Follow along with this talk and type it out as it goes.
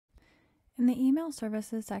In the email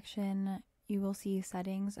services section, you will see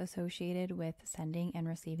settings associated with sending and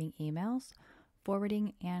receiving emails,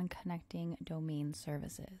 forwarding and connecting domain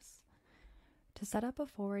services. To set up a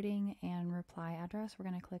forwarding and reply address, we're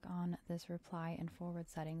going to click on this reply and forward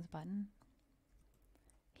settings button.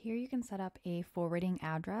 Here you can set up a forwarding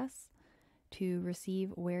address to receive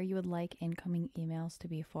where you would like incoming emails to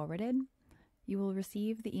be forwarded. You will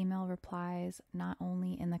receive the email replies not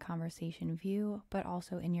only in the conversation view, but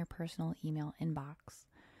also in your personal email inbox.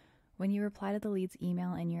 When you reply to the lead's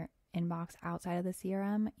email in your inbox outside of the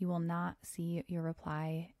CRM, you will not see your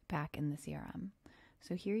reply back in the CRM.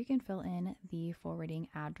 So here you can fill in the forwarding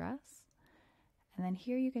address, and then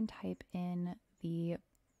here you can type in the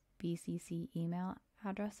BCC email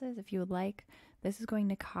addresses if you would like. This is going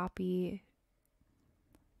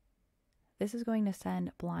to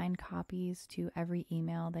send blind copies to every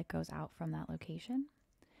email that goes out from that location.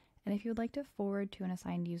 And if you would like to forward to an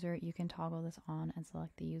assigned user, you can toggle this on and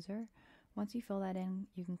select the user. Once you fill that in,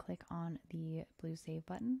 you can click on the blue save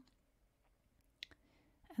button.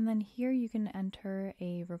 And then here you can enter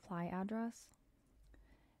a reply address.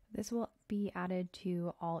 This will be added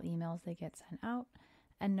to all emails that get sent out.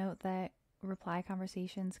 And note that reply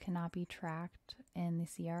conversations cannot be tracked in the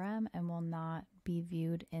CRM and will not be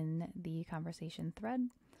viewed in the conversation thread.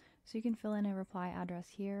 So you can fill in a reply address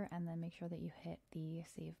here and then make sure that you hit the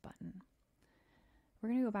save button. We're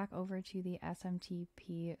going to go back over to the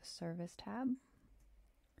SMTP service tab.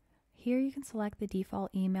 Here you can select the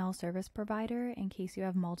default email service provider in case you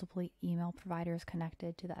have multiple email providers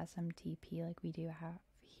connected to the SMTP like we do have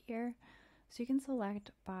here. So you can select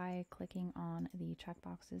by clicking on the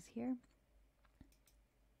checkboxes here.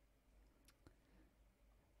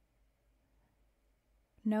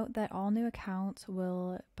 Note that all new accounts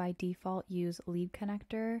will by default use Lead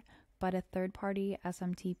Connector, but a third-party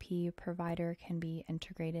SMTP provider can be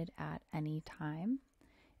integrated at any time.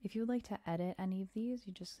 If you would like to edit any of these,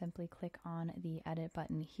 you just simply click on the edit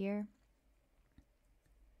button here.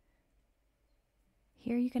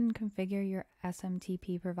 Here you can configure your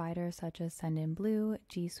SMTP providers such as Sendinblue,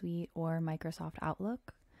 G Suite, or Microsoft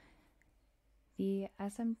Outlook. The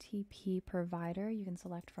SMTP provider you can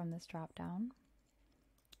select from this drop-down.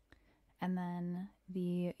 And then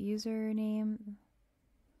the username,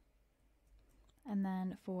 and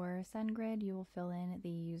then for SendGrid, you will fill in the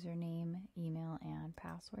username, email, and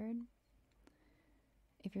password.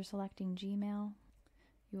 If you're selecting Gmail,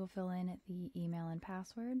 you will fill in the email and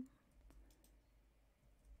password.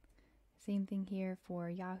 Same thing here for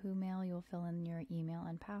Yahoo Mail, you will fill in your email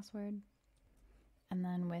and password. And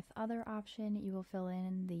then with other option, you will fill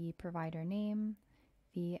in the provider name,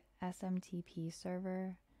 the SMTP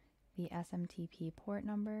server, the SMTP port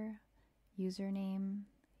number, username,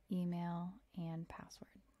 email, and password.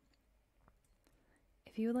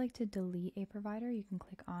 If you would like to delete a provider, you can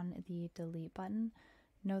click on the delete button.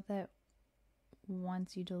 Note that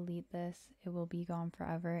once you delete this, it will be gone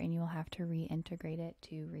forever and you will have to reintegrate it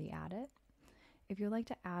to re-add it. If you would like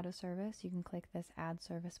to add a service, you can click this add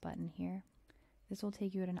service button here. This will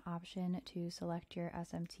take you to an option to select your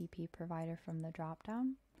SMTP provider from the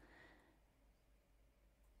drop-down.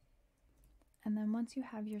 And then once you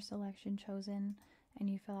have your selection chosen and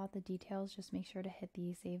you fill out the details, just make sure to hit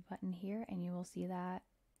the save button here and you will see that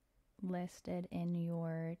listed in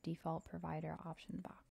your default provider option box.